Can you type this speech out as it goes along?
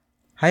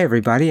Hi,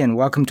 everybody, and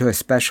welcome to a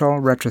special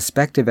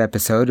retrospective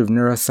episode of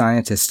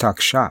Neuroscientists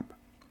Talk Shop.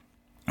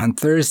 On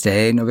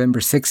Thursday, November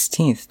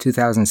 16th,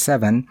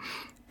 2007,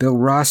 Bill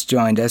Ross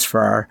joined us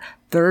for our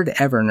third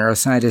ever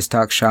Neuroscientists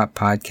Talk Shop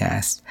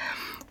podcast.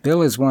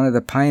 Bill is one of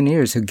the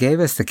pioneers who gave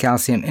us the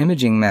calcium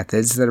imaging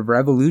methods that have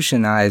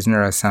revolutionized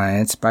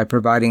neuroscience by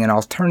providing an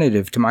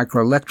alternative to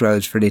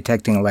microelectrodes for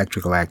detecting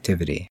electrical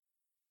activity.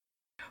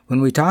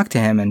 When we talked to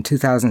him in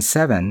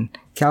 2007,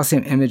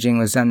 calcium imaging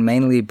was done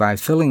mainly by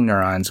filling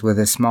neurons with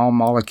a small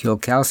molecule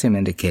calcium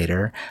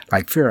indicator,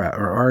 like Fira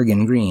or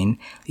Oregon Green,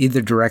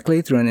 either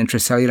directly through an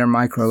intracellular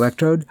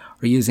microelectrode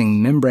or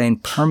using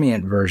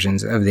membrane-permeant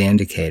versions of the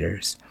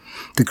indicators.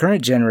 The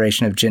current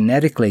generation of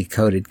genetically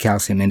coded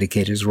calcium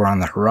indicators were on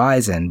the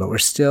horizon, but were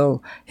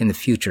still in the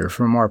future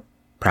for more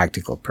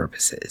practical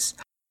purposes.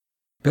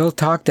 Bill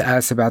talked to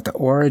us about the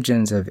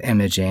origins of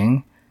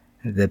imaging,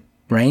 the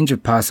range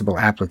of possible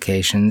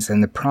applications,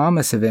 and the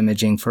promise of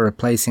imaging for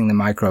replacing the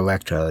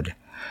microelectrode.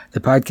 The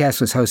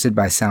podcast was hosted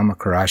by Salma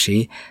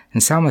Karashi,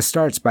 and Salma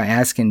starts by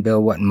asking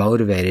Bill what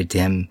motivated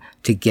him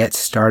to get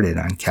started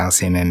on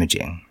calcium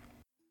imaging.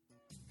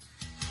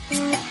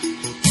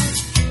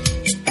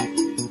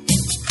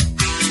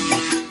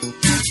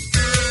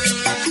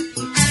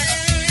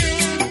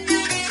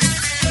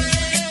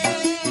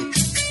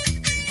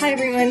 Hi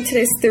everyone,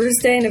 today's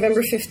Thursday,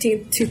 November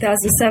 15th,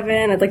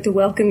 2007. I'd like to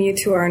welcome you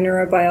to our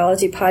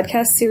neurobiology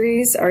podcast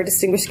series. Our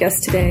distinguished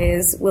guest today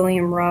is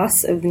William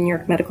Ross of the New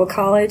York Medical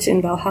College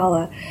in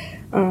Valhalla.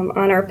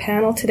 On our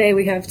panel today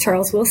we have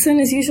Charles Wilson,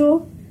 as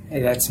usual.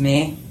 Hey, that's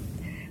me.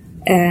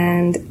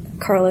 And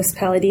Carlos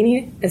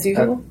Palladini, as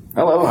usual.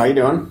 Hello, how you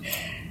doing?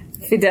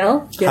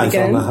 Fidel, Hi,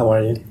 Salma, how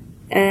are you?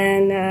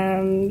 And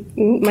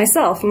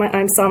myself,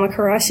 I'm Salma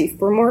Karashi.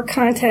 For more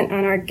content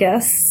on our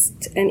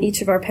guest and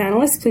each of our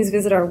panelists, please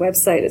visit our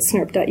website at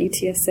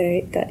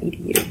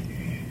snurp.utsa.edu.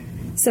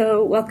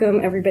 So welcome,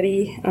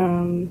 everybody,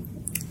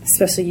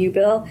 especially you,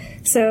 Bill.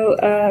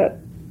 So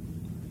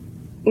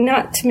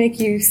not to make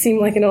you seem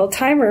like an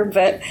old-timer,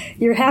 but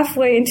you're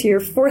halfway into your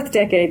fourth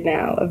decade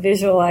now of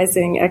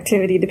visualizing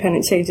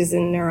activity-dependent changes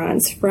in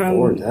neurons from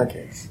 4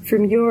 decades.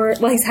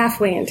 He's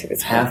halfway into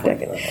his fourth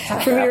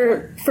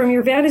decade. From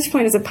your vantage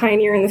point as a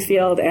pioneer in the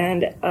field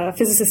and a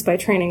physicist by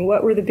training,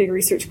 what were the big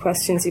research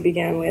questions you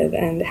began with,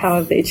 and how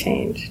have they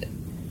changed?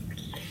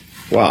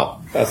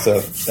 Wow, that's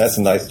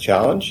a nice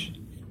challenge.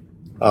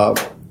 Well,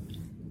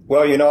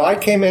 I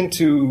came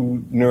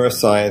into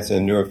neuroscience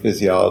and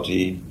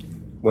neurophysiology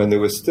when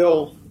there was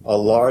still a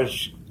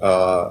large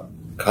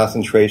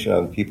concentration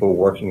on people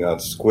working on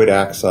squid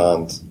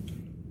axons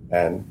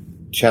and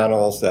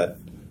channels that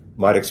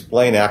might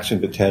explain action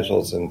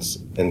potentials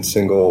in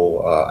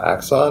single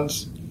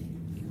axons.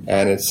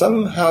 And it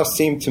somehow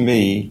seemed to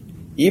me,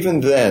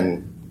 even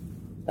then,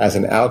 as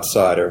an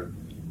outsider,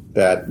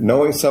 that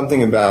knowing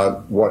something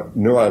about what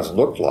neurons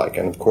looked like,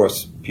 and of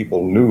course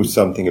people knew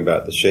something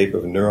about the shape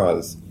of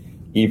neurons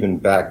even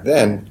back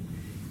then,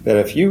 that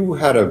if you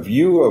had a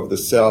view of the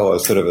cell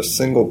as sort of a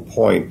single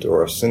point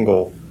or a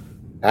single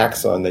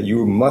axon, that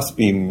you must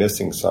be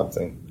missing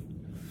something.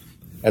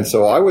 And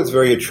so I was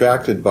very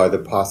attracted by the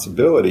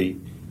possibility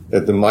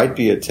that there might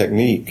be a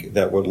technique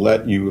that would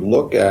let you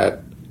look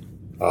at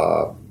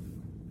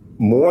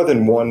more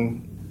than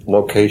one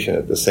location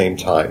at the same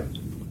time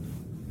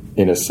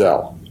in a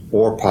cell,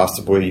 or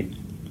possibly,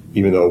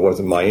 even though it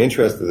wasn't my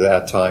interest at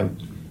that time,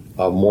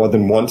 more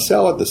than one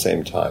cell at the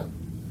same time.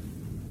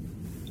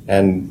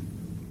 And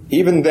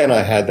even then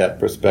I had that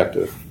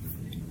perspective.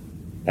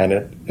 And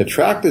it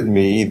attracted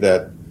me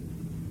that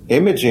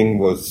imaging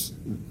was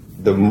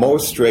the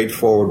most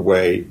straightforward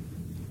way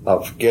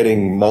of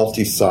getting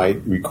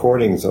multi-site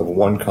recordings of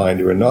one kind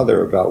or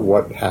another about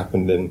what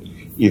happened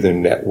in either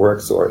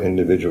networks or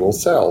individual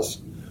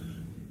cells.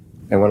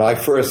 And when I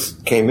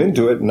first came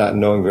into it, not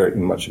knowing very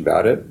much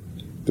about it,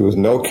 there was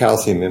no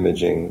calcium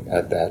imaging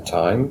at that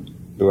time.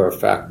 There were, in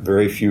fact,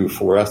 very few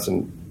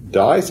fluorescent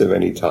dyes of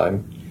any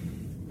time.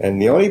 And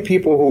the only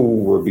people who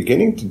were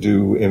beginning to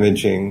do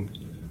imaging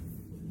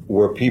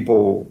were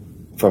people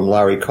from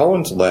Larry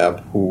Cohen's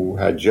lab who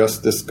had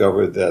just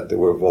discovered that there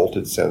were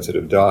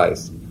voltage-sensitive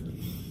dyes.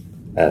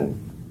 And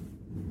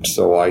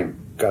so I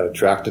got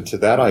attracted to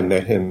that. I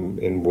met him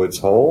in Woods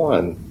Hole,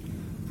 and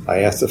I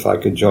asked if I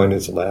could join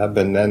his lab.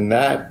 And then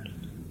that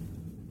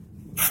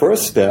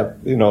first step,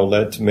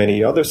 led to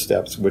many other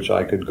steps, which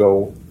I could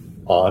go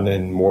on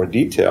in more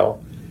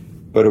detail.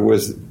 But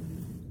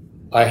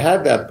I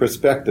had that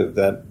perspective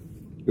that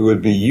it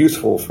would be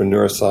useful for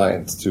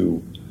neuroscience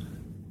to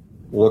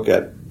look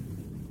at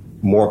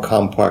more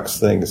complex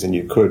things than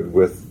you could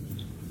with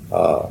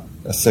a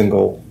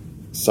single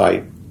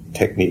site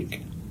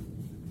technique.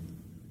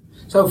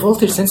 So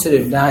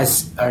voltage-sensitive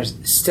dyes are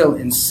still,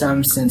 in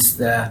some sense,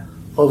 the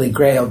holy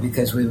grail,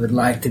 because we would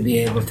like to be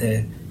able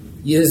to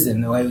use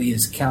them the way we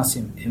use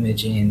calcium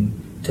imaging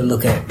to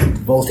look at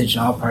voltage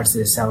in all parts of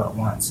the cell at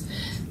once.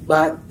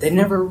 But they've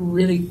never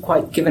really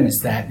quite given us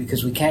that,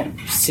 because we can't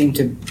seem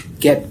to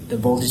get the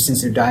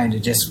voltage-sensitive dye into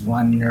just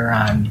one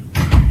neuron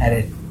at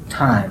a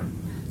time.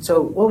 So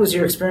what was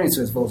your experience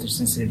with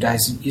voltage-sensitive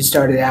dyes? You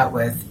started out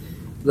with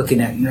looking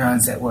at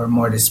neurons that were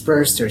more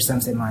dispersed or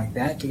something like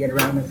that to get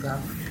around the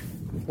problem?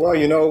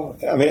 Well,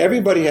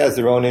 everybody has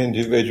their own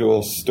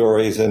individual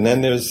stories, and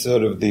then there's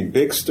sort of the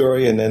big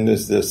story, and then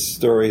there's this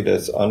story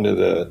that's under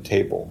the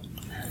table.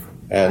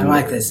 And I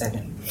like this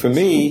second. For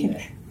me,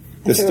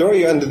 the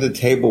story under the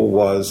table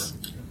was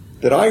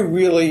that I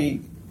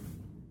really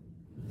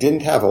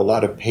didn't have a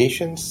lot of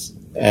patience,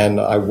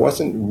 and I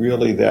wasn't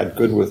really that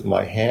good with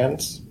my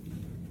hands.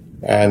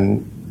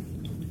 And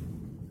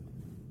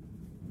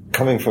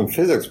coming from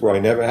physics, where I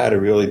never had to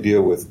really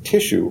deal with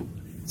tissue,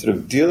 sort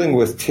of dealing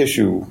with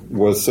tissue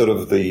was sort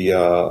of the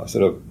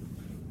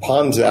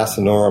pons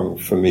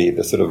asinorum for me,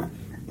 the sort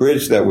of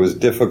bridge that was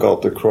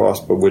difficult to cross,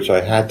 but which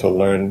I had to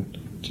learn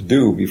to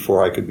do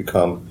before I could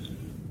become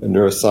a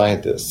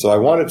neuroscientist. So I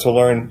wanted to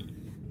learn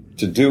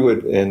to do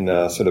it in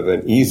sort of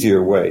an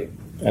easier way.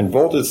 And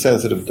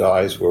voltage-sensitive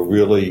dyes were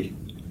really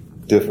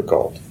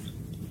difficult.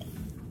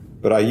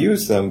 But I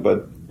used them,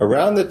 but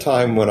around the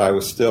time when I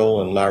was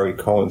still in Larry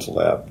Cohen's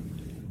lab,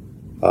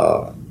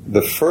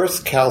 the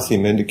first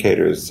calcium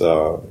indicators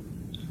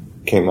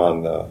came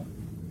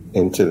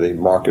into the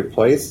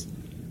marketplace,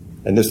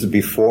 and this was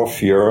before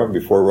Fura,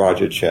 before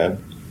Roger Chen.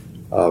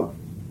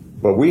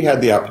 But we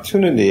had the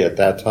opportunity at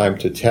that time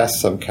to test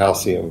some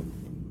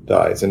calcium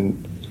dyes,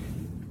 and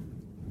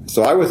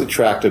so I was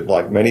attracted,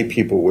 like many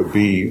people would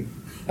be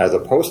as a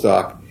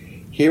postdoc.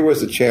 Here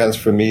was a chance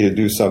for me to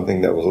do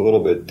something that was a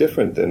little bit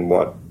different than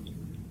what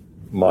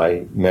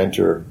my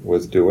mentor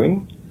was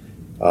doing,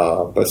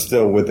 but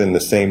still within the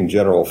same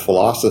general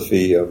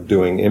philosophy of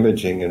doing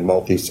imaging and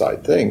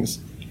multi-site things.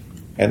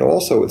 And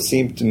also it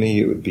seemed to me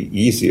it would be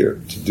easier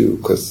to do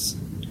because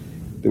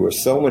there were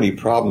so many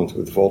problems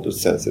with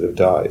voltage-sensitive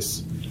dyes.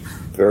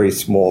 Very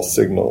small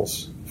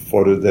signals,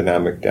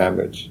 photodynamic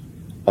damage,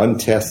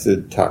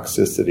 untested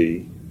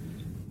toxicity,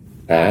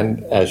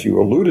 and as you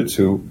alluded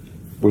to,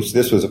 which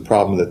this was a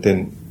problem that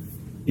didn't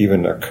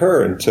even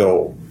occur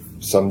until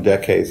some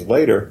decades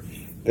later,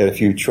 that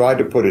if you tried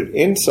to put it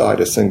inside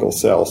a single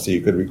cell so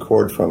you could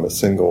record from a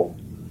single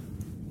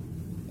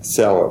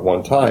cell at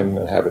one time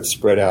and have it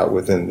spread out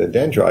within the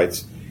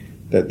dendrites,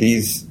 that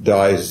these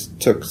dyes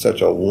took such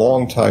a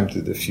long time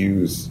to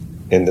diffuse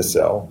in the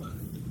cell,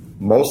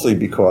 mostly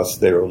because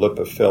they were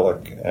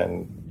lipophilic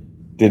and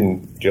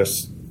didn't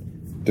just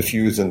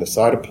diffuse in the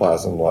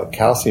cytoplasm like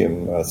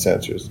calcium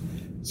sensors.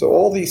 So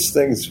all these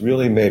things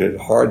really made it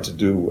hard to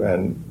do,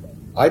 and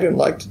I didn't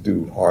like to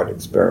do hard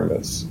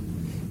experiments.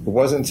 It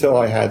wasn't until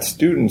I had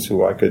students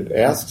who I could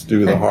ask to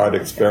do the hard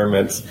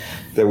experiments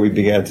that we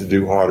began to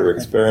do harder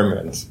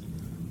experiments.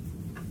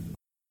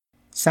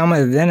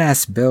 Salma then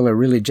asked Bill a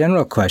really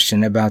general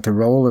question about the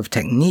role of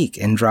technique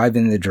in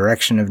driving the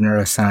direction of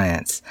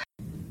neuroscience.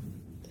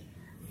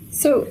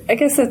 So I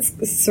guess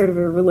that's sort of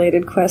a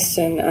related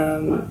question.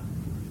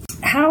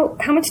 How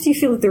much do you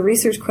feel that the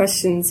research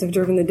questions have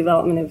driven the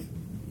development of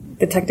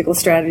the technical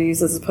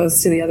strategies as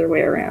opposed to the other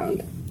way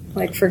around?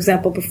 Like, for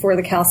example, before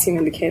the calcium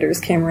indicators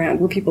came around,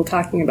 were people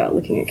talking about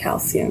looking at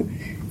calcium?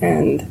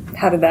 And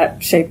how did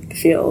that shape the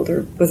field,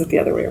 or was it the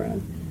other way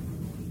around?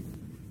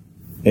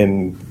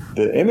 In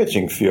the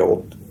imaging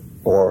field,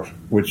 or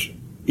which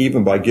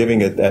even by giving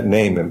it that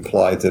name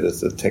implies that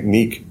it's a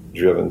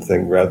technique-driven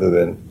thing rather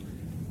than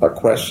a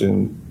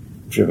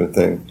question-driven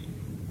thing,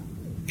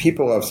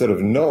 people have sort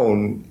of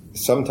known,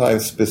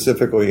 sometimes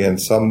specifically and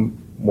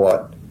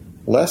somewhat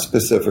less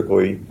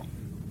specifically,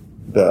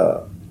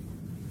 the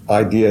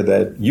idea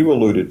that you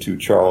alluded to,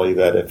 Charlie,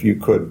 that if you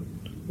could,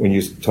 when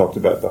you talked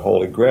about the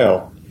Holy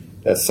Grail,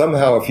 that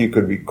somehow if you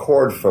could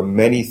record from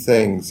many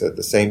things at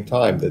the same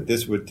time, that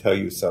this would tell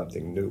you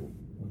something new.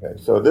 Okay,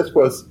 so this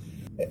was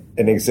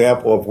an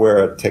example of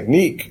where a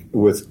technique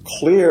was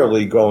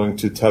clearly going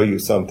to tell you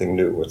something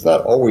new. It's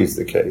not always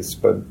the case,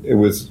 but it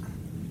was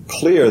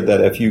clear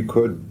that if you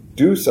could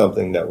do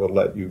something that would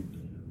let you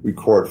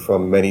record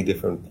from many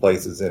different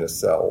places in a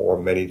cell or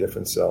many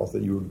different cells,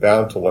 that you were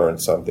bound to learn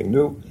something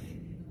new.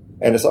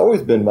 And it's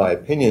always been my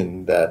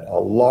opinion that a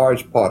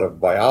large part of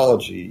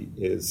biology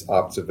is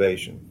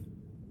observation.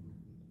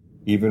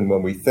 Even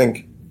when we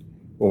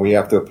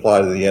have to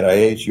apply to the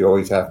NIH, you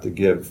always have to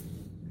give,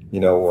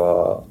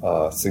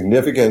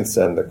 significance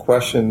and the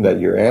question that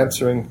you're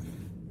answering.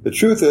 The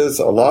truth is,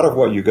 a lot of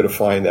what you're going to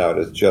find out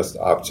is just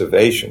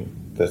observation.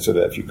 So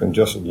that if you can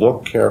just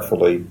look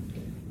carefully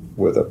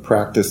with a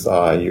practiced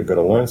eye, you're going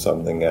to learn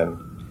something. And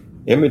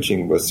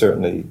imaging was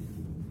certainly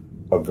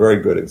a very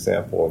good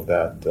example of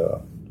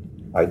that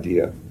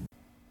idea.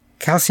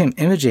 Calcium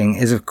imaging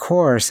is, of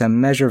course, a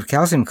measure of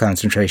calcium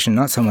concentration,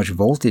 not so much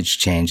voltage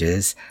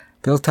changes.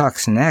 Bill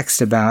talks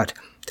next about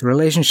the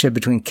relationship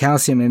between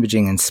calcium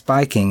imaging and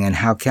spiking and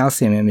how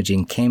calcium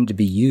imaging came to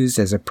be used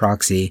as a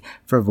proxy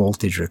for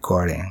voltage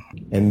recording.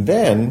 And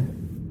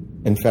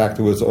then, in fact,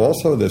 there was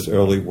also this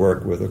early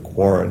work with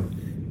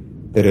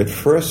Aquarin that had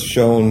first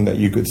shown that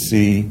you could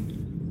see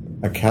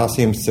a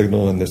calcium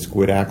signal in the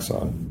squid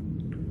axon.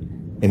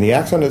 In the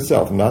axon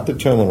itself, not the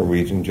terminal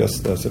region,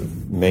 just the sort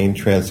of main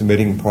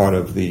transmitting part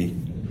of the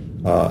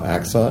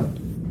axon.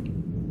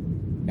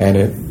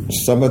 And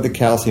some of the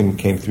calcium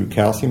came through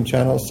calcium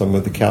channels, some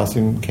of the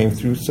calcium came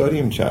through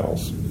sodium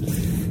channels.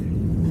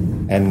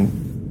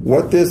 And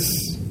what this,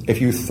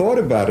 if you thought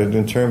about it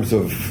in terms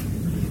of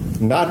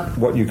not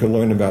what you can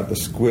learn about the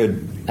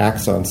squid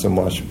axon so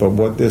much, but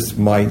what this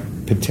might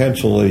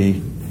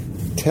potentially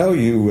tell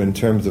you in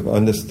terms of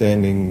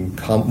understanding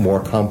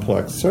more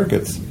complex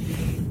circuits,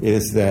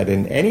 is that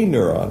in any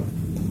neuron,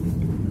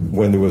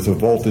 when there was a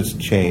voltage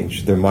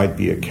change, there might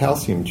be a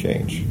calcium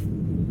change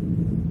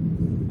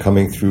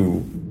coming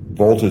through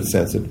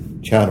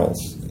voltage-sensitive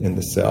channels in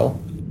the cell,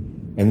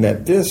 and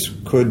that this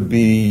could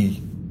be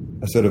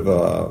a sort of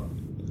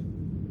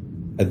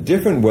a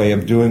different way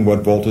of doing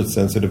what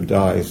voltage-sensitive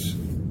dyes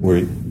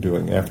were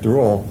doing. After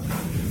all,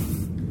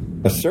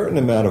 a certain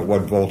amount of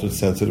what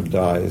voltage-sensitive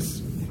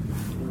dyes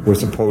were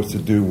supposed to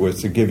do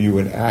was to give you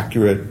an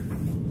accurate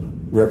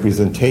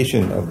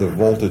representation of the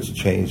voltage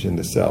change in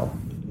the cell.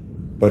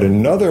 But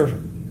another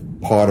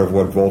part of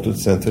what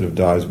voltage-sensitive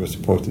dyes were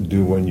supposed to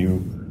do when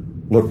you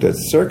looked at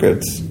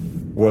circuits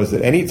was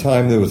that any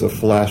time there was a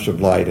flash of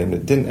light, and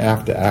it didn't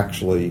have to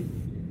actually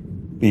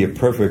be a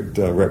perfect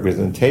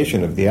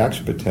representation of the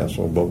action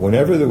potential, but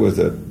whenever there was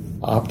an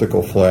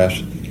optical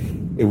flash,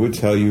 it would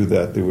tell you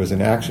that there was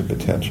an action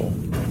potential.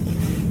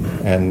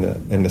 And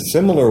in a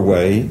similar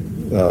way,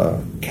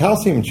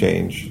 calcium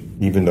change,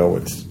 even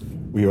though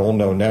we all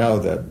know now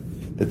that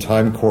the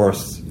time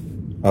course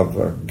of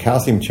a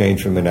calcium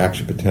change from an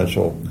action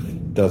potential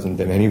doesn't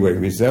in any way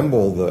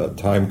resemble the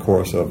time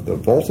course of the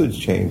voltage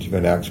change of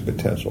an action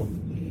potential.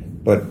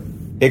 But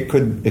it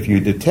could, if you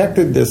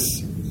detected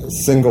this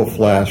single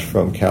flash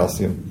from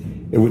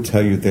calcium, it would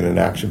tell you that an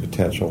action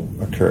potential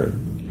occurred.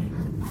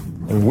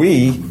 And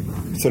we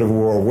sort of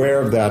were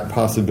aware of that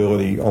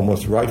possibility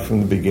almost right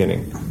from the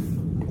beginning,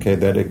 okay,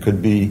 that it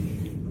could be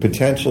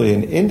potentially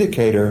an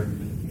indicator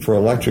for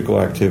electrical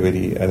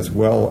activity as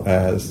well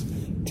as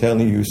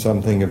telling you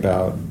something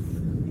about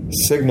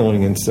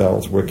signaling in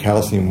cells where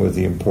calcium was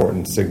the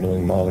important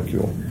signaling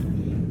molecule.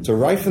 So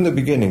right from the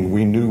beginning,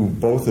 we knew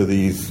both of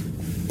these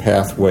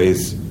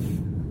pathways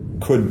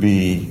could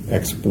be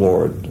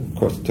explored. Of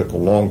course, it took a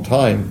long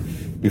time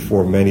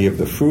before many of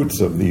the fruits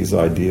of these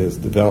ideas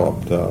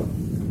developed,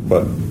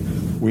 but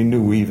we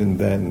knew even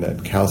then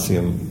that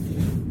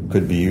calcium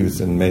could be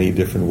used in many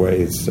different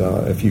ways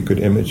if you could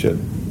image it.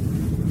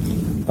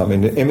 I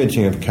mean, the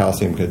imaging of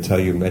calcium could tell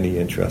you many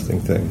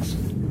interesting things.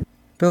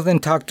 Bill then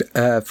talked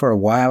for a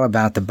while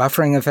about the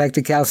buffering effect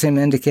of calcium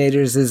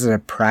indicators. This is a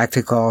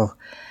practical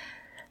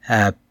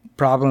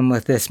problem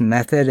with this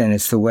method, and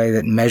it's the way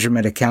that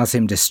measurement of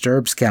calcium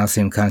disturbs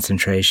calcium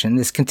concentration.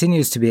 This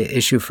continues to be an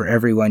issue for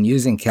everyone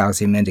using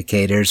calcium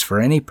indicators for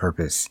any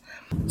purpose.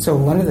 So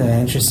one of the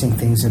interesting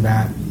things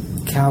about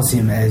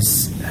calcium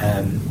as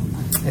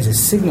a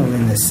signal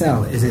in the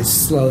cell is its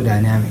slow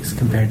dynamics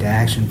compared to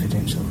action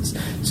potentials.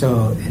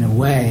 So in a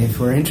way, if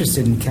we're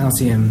interested in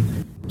calcium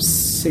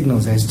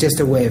signals as just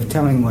a way of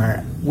telling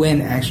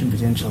when action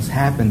potentials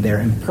happen, they're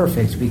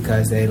imperfect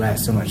because they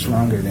last so much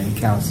longer than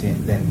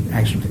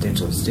action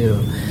potentials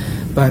do.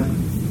 But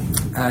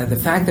the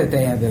fact that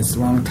they have this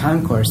long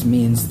time course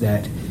means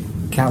that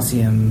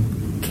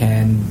calcium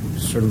can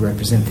sort of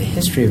represent the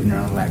history of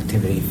neuronal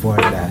activity for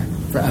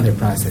other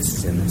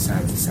processes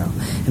inside the cell.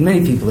 And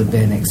many people have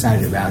been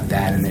excited about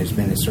that, and there's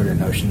been this sort of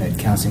notion that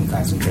calcium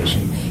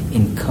concentration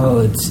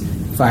encodes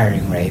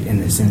firing rate in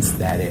the sense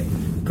that it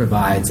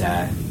provides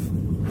a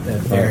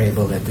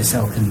variable that the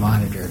cell can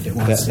monitor if it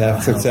wants to.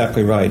 That's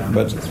exactly right.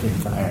 But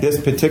this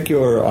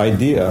particular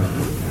idea,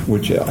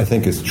 which I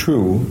think is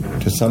true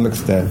to some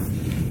extent,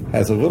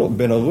 has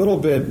been a little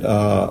bit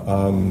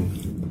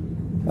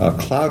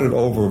clouded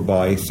over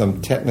by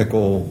some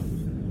technical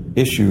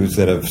issues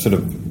that have sort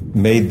of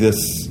made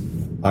this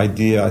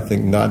idea, I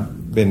think,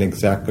 not been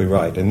exactly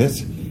right. And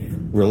this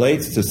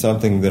relates to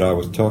something that I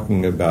was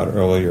talking about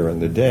earlier in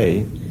the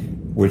day,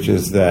 which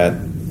is that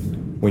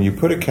when you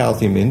put a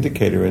calcium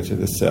indicator into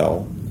the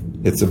cell,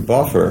 it's a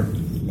buffer,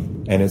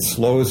 and it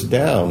slows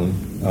down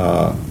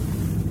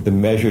the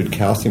measured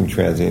calcium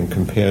transient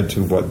compared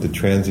to what the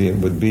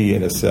transient would be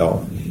in a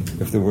cell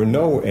if there were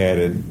no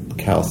added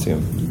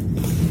calcium.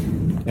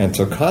 And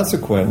so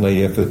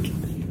consequently,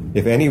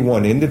 if any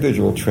one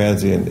individual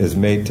transient is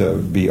made to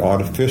be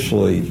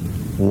artificially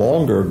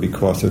longer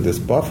because of this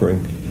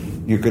buffering,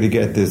 you're going to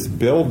get this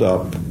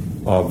buildup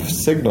of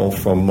signal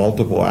from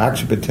multiple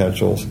action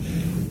potentials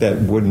that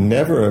would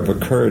never have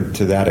occurred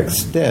to that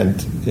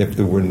extent if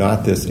there were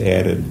not this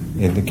added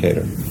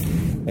indicator.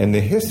 And the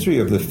history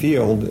of the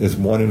field is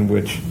one in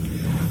which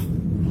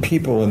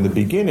people in the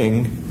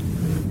beginning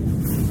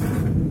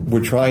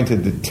were trying to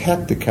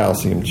detect the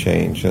calcium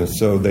change, and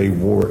so they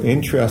were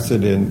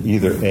interested in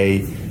either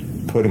A,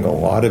 putting a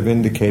lot of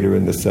indicator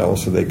in the cell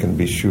so they can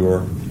be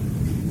sure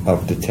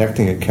of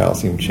detecting a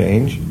calcium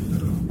change,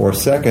 or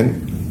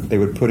second, they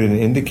would put an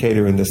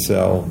indicator in the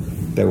cell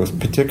that was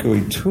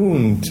particularly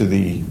tuned to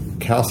the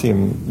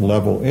calcium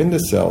level in the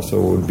cell so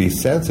it would be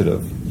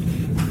sensitive.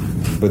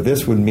 But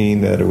this would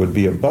mean that it would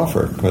be a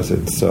buffer because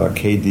its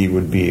KD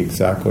would be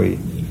exactly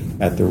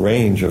at the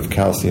range of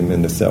calcium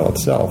in the cell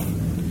itself.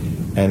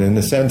 And in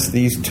a sense,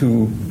 these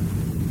two,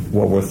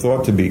 what were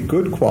thought to be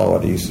good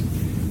qualities,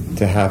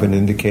 to have an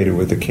indicator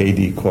with a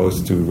KD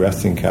close to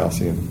resting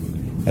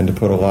calcium and to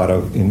put a lot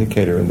of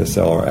indicator in the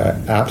cell are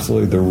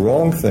absolutely the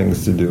wrong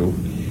things to do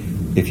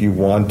if you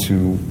want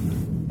to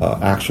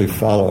actually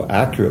follow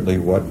accurately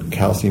what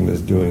calcium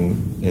is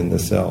doing in the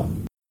cell.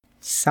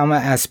 Salma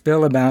asked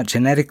Bill about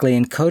genetically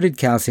encoded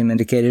calcium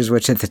indicators,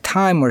 which at the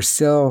time were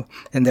still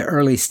in the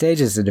early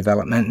stages of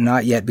development and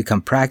not yet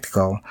become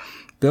practical.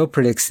 Bill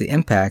predicts the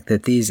impact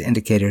that these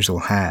indicators will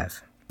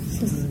have.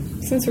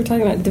 Since we're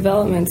talking about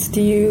developments,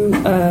 do you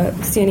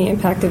see any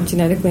impact of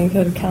genetically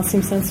encoded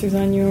calcium sensors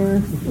on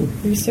your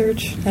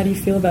research? How do you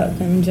feel about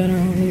them in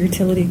general and their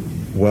utility?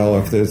 Well,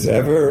 if there's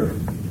ever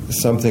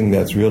something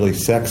that's really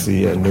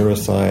sexy in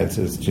neuroscience,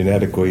 is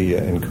genetically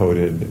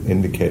encoded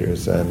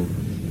indicators, and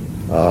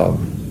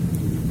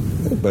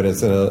but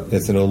it's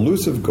an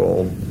elusive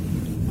goal.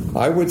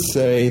 I would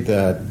say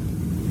that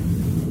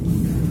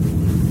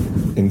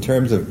in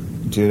terms of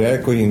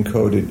genetically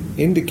encoded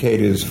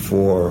indicators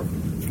for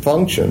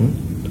function,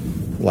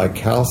 like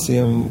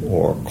calcium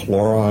or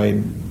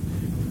chloride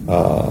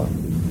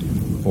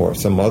or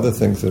some other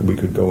things that we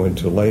could go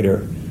into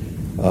later,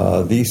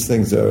 these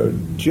things are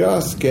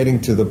just getting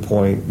to the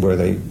point where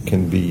they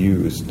can be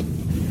used.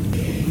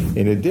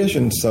 In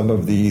addition, some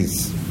of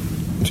these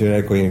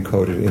genetically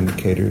encoded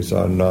indicators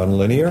are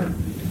nonlinear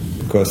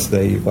because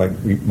they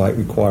might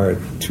require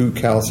two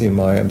calcium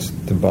ions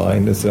to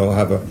bind, and so they'll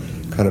have a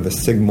kind of a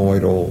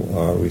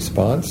sigmoidal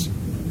response.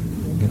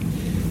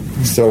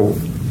 So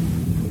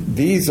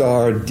these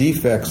are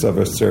defects of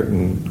a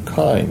certain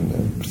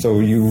kind. So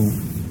you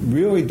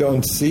really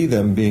don't see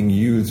them being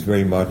used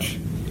very much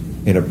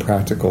in a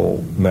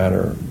practical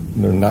manner.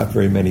 There are not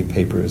very many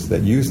papers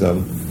that use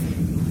them.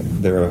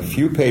 There are a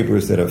few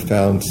papers that have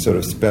found sort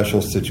of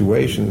special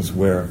situations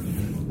where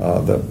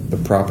the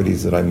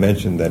properties that I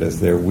mentioned, that is,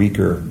 their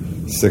weaker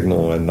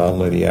signal and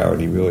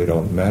nonlinearity, really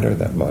don't matter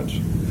that much.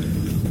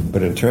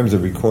 But in terms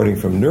of recording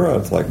from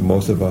neurons, like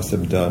most of us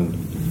have done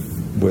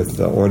with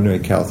ordinary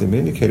calcium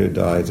indicator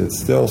dyes, it's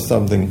still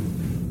something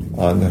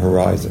on the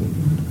horizon.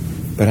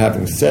 But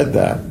having said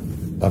that,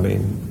 I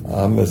mean,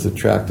 I'm as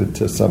attracted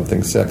to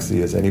something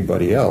sexy as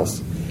anybody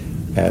else,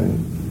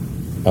 and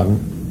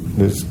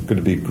there's going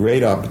to be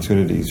great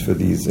opportunities for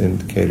these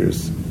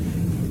indicators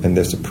and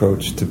this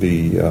approach to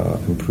be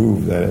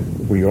improved,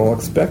 and we all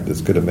expect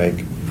it's going to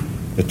make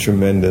a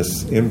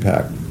tremendous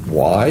impact.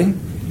 Why?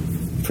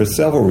 For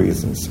several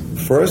reasons.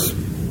 First,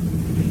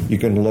 you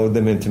can load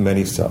them into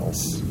many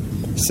cells.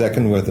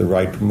 Second, with the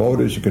right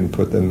promoters, you can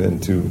put them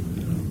into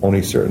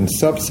only certain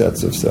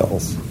subsets of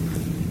cells.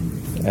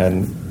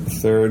 And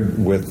third,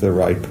 with the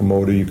right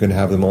promoter, you can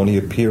have them only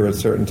appear at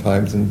certain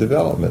times in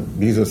development.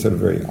 These are sort of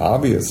very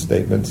obvious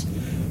statements,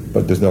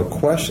 but there's no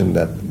question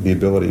that the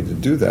ability to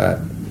do that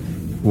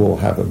will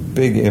have a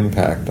big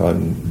impact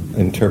on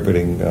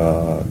interpreting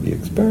the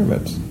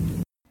experiments.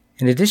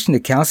 In addition to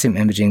calcium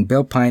imaging,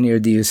 Bill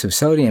pioneered the use of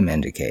sodium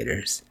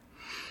indicators,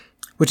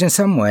 which in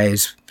some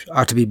ways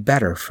ought to be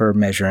better for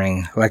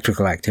measuring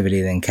electrical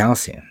activity than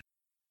calcium.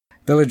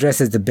 Bill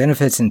addresses the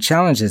benefits and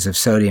challenges of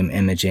sodium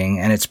imaging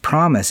and its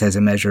promise as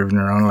a measure of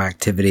neuronal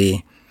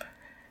activity,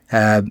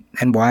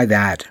 and why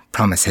that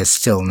promise has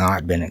still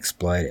not been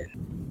exploited.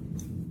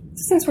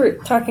 Since we're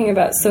talking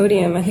about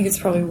sodium, I think it's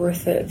probably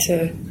worth it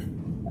to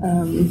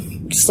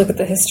just look at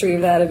the history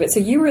of that a bit. So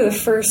you were the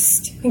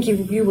first, I think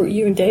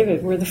you and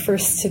David were the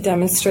first to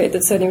demonstrate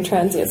that sodium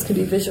transients could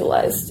be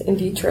visualized in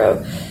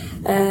vitro.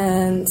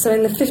 And so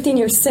in the 15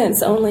 years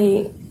since,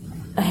 only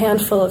a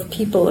handful of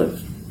people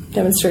have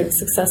demonstrated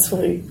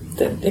successfully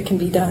that it can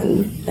be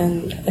done,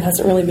 and it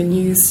hasn't really been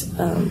used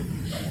on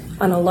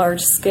a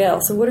large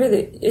scale. So what are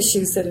the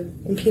issues that have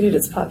impeded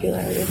its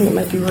popularity? I think it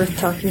might be worth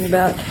talking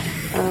about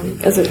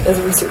as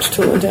a research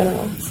tool in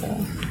general.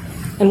 So.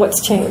 And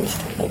what's changed,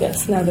 I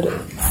guess, now that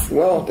it's...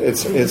 Well,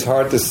 it's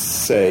hard to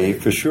say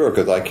for sure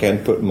because I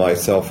can't put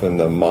myself in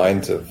the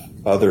minds of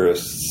other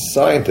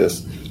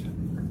scientists.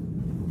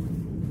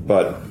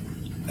 But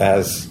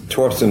as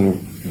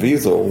Torsten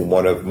Wiesel,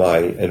 one of my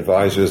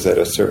advisors at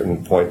a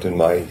certain point in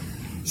my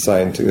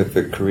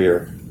scientific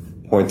career,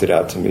 pointed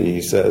out to me,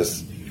 he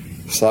says,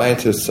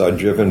 scientists are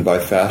driven by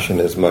fashion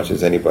as much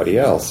as anybody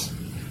else,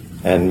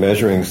 and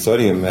measuring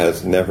sodium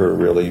has never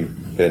really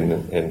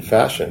been in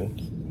fashion.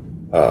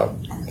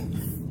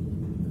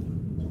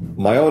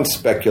 My own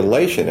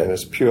speculation, and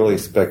it's purely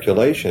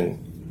speculation,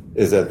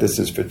 is that this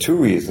is for two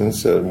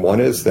reasons.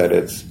 One is that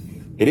it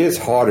is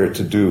harder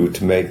to do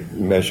to make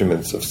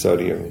measurements of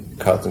sodium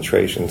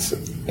concentrations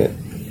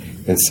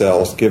in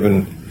cells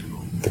given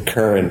the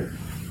current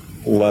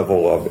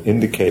level of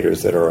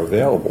indicators that are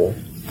available.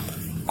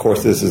 Of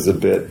course, this is a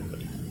bit,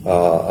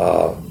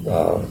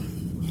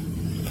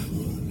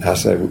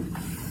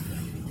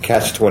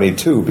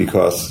 catch-22,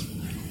 because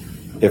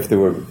if there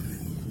were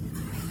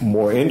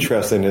more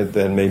interest in it,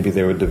 then maybe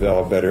they would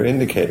develop better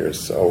indicators.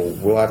 So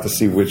we'll have to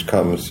see which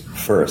comes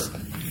first.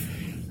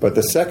 But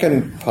the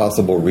second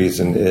possible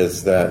reason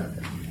is that,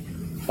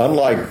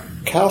 unlike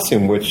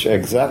calcium, which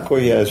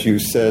exactly as you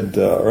said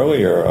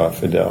earlier,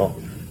 Fidel,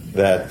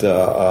 that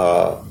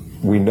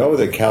we know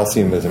that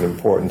calcium is an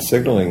important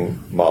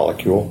signaling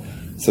molecule,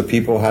 so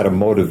people had a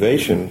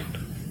motivation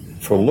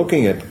for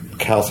looking at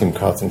calcium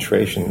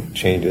concentration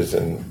changes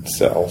in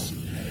cells,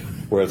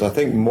 whereas I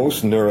think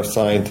most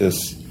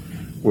neuroscientists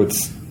would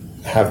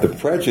have the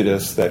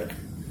prejudice that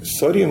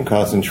sodium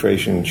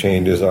concentration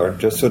changes are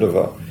just sort of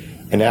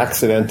an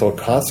accidental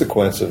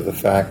consequence of the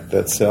fact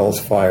that cells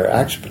fire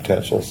action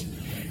potentials,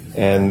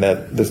 and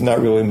that there's not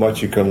really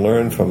much you can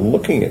learn from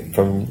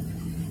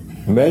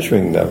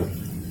measuring them.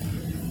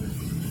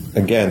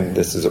 Again,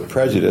 this is a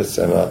prejudice,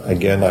 and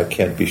again, I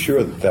can't be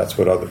sure that that's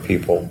what other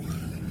people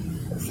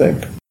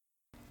think.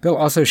 Bill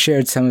also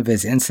shared some of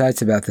his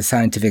insights about the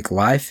scientific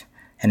life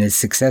and his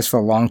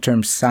successful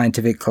long-term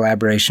scientific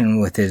collaboration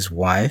with his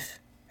wife,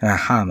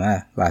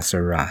 Nechama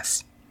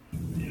Lasser-Ross.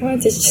 I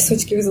wanted to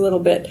switch gears a little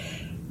bit.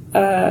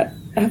 I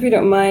hope you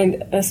don't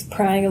mind us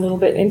prying a little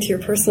bit into your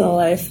personal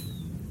life,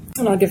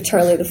 and I'll give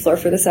Charlie the floor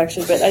for this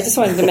section, but I just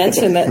wanted to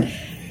mention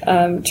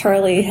that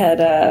Charlie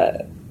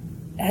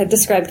had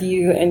described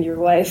you and your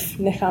wife,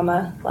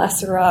 Nechama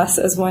Lasser-Ross,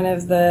 as one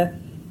of the,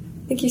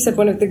 I think you said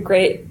one of the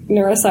great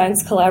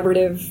neuroscience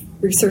collaborative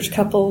research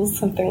couples,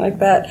 something like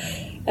that.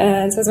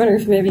 And so I was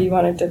wondering if maybe you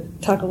wanted to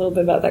talk a little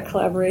bit about that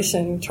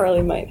collaboration.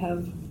 Charlie might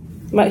have.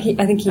 I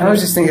was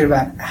just thinking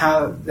about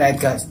how that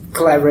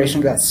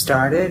collaboration got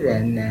started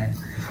and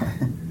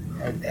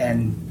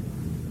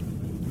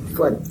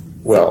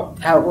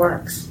how it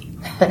works.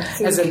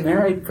 As a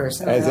married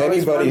person, as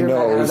anybody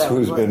knows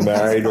who's been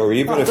married, or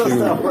even if you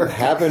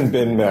haven't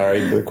been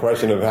married, the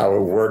question of how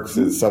it works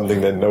is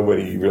something that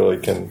nobody really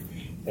can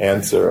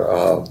answer.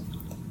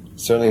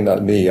 Certainly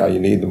not me. You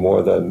need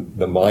more than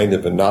the mind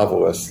of a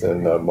novelist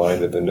than the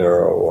mind of a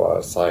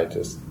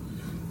neuroscientist.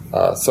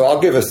 So I'll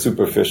give a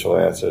superficial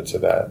answer to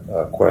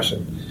that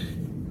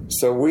question.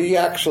 So we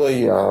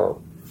actually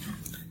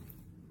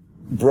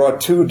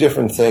brought two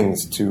different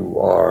things to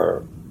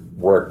our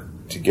work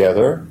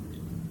together.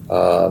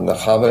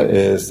 Nechama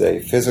is a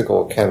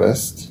physical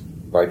chemist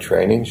by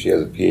training. She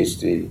has a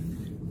PhD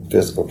in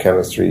physical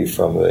chemistry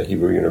from the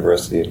Hebrew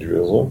University in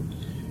Jerusalem.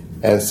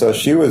 And so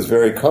she was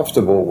very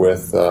comfortable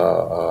with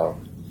all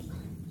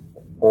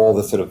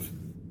the sort of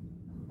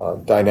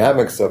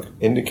dynamics of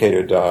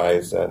indicator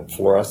dyes and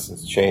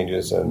fluorescence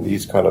changes and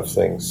these kind of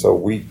things. So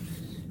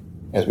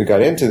as we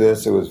got into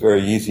this, it was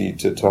very easy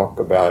to talk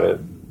about it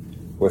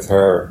with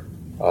her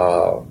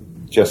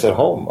just at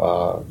home,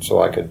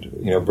 so I could,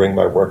 bring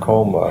my work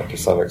home to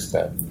some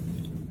extent.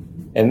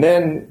 And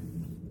then,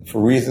 for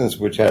reasons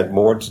which had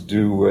more to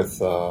do with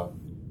the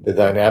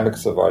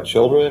dynamics of our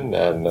children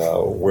and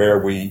where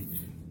we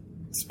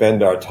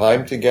spend our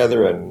time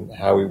together and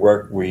how we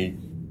work, we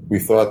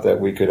thought that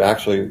we could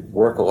actually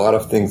work a lot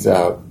of things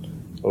out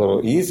a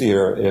little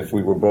easier if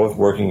we were both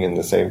working in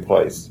the same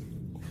place.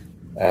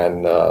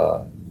 And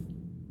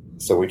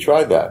so we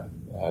tried that.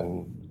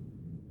 And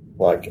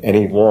like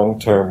any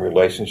long-term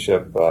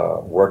relationship,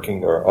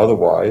 working or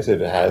otherwise,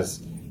 it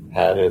has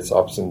had its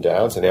ups and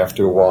downs. And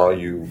after a while,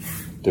 you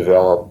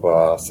develop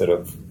a set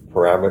of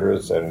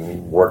parameters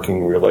and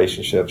working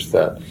relationships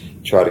that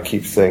try to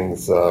keep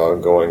things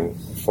going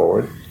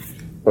forward.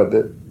 But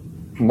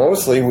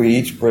mostly we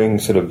each bring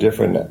sort of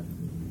different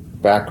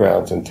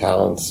backgrounds and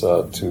talents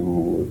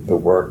to the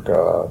work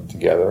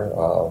together.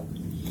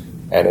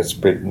 And it's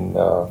been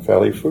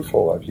fairly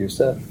fruitful, like you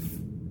said.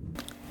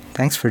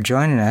 Thanks for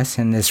joining us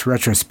in this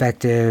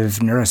retrospective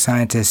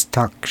Neuroscientist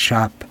Talk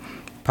Shop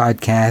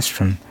podcast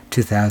from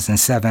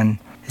 2007.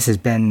 This has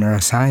been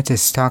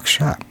Neuroscientist Talk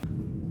Shop.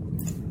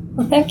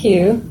 Well, thank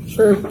you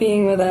for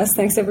being with us.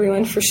 Thanks,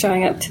 everyone, for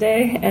showing up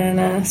today. And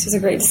this was a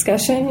great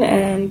discussion.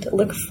 And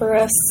look for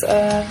us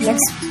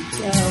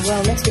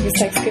next week is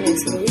Thanksgiving,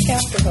 so the week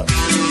after,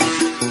 hopefully.